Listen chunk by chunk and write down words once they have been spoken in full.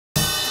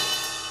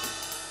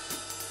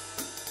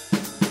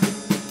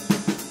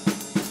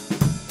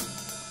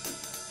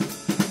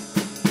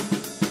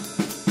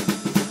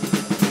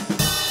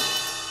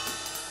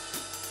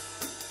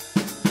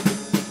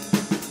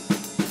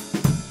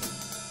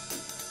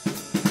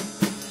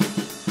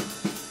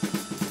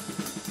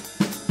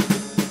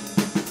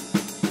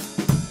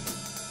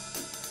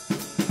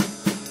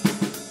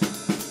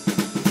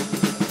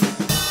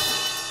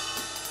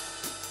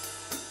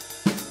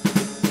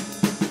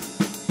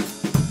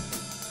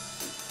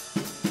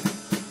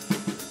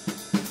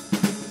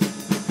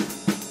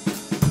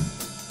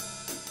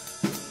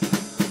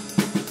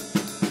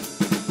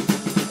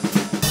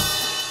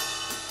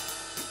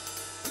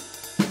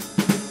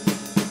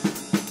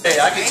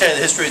I can tell you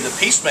the history of the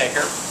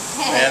peacemaker,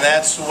 and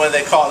that's when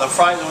they call it the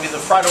fried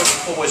oyster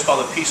po' boy is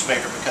called the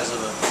peacemaker because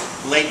of the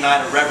late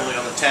night of revelry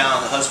on the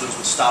town. The husbands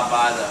would stop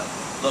by the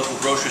local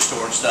grocery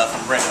store and stuff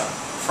and bring a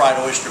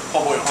fried oyster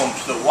po' boy home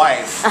to the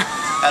wife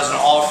as an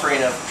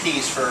offering of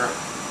peace for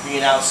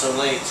being out so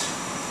late.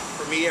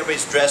 For me,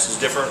 everybody's dress is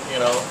different, you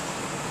know.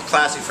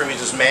 Classic for me is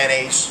just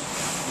mayonnaise,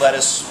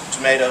 lettuce,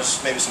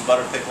 tomatoes, maybe some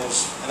butter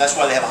pickles, and that's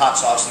why they have a hot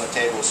sauce on the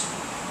tables.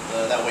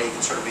 That way you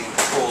can sort of be in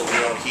control of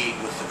your own heat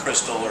with the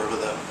crystal or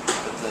with the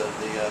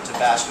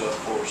Tabasco, of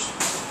course.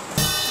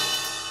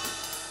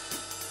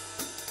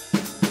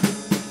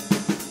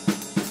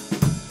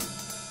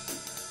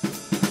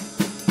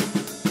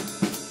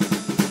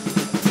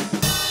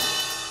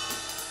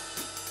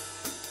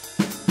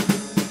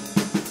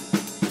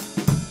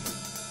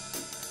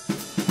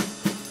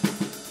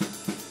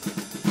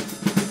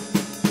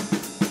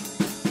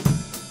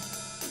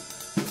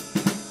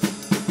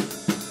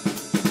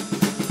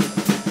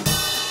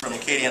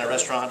 Cashion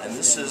restaurant, and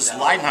this is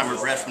Leidenheimer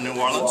bread from New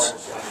Orleans.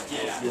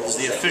 It is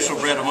the official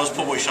bread of most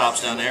po' boy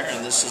shops down there,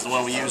 and this is the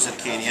one we use at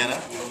Cashion.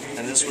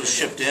 And this was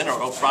shipped in or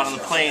brought on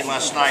the plane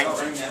last night,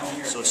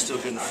 so it's still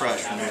good and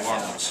fresh from New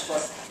Orleans.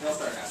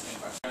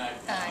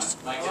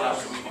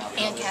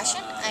 And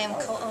Cashion. I am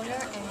co-owner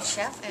and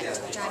chef at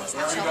Johnny's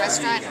Outshore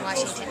Restaurant in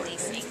Washington,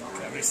 D.C.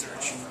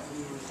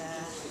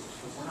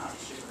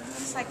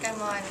 Looks like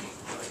I'm on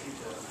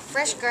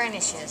fresh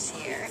garnishes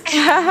here.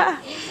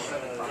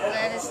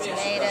 Lettuce,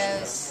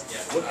 tomatoes,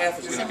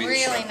 some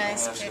really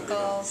nice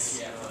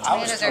pickles.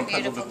 Tomatoes are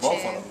beautiful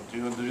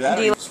too.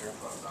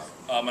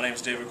 My name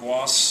is David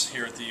Guas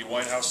here at the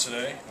White House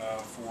today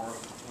for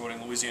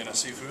promoting Louisiana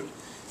seafood,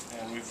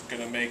 and we're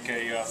going to make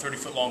a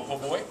 30-foot long po'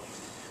 boy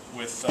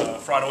with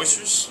fried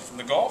oysters from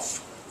the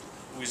Gulf,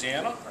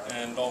 Louisiana,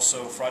 and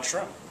also fried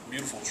shrimp,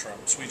 beautiful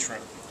shrimp, sweet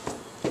shrimp.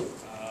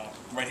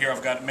 Right here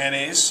I've got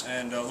mayonnaise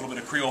and a little bit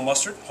of Creole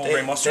mustard, whole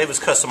grain mustard. Davis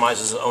customizes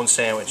his own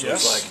sandwich,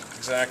 yes, looks like.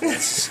 Exactly.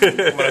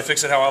 I'm going to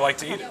fix it how I like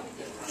to eat it.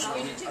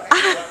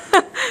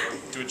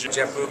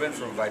 Jeff Buben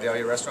from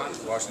Vidalia Restaurant,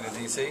 Washington,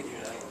 D.C.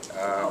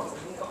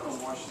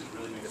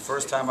 The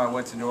first time I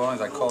went to New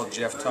Orleans, I called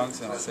Jeff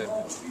Tunks and I said,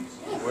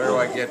 where do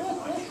I get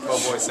po'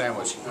 boy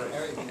sandwich?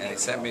 And he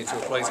sent me to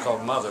a place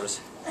called Mother's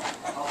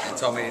and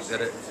told me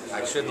that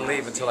I shouldn't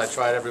leave until I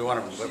tried every one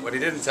of them. But what he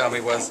didn't tell me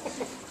was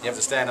you have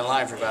to stand in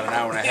line for about an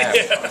hour and a half.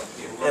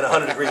 Yeah. In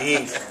 100-degree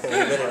heat and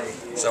humidity.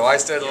 So I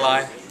stood in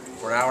line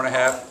for an hour and a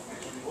half,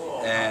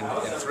 and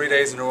in 3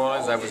 days in New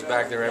Orleans, I was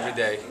back there every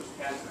day.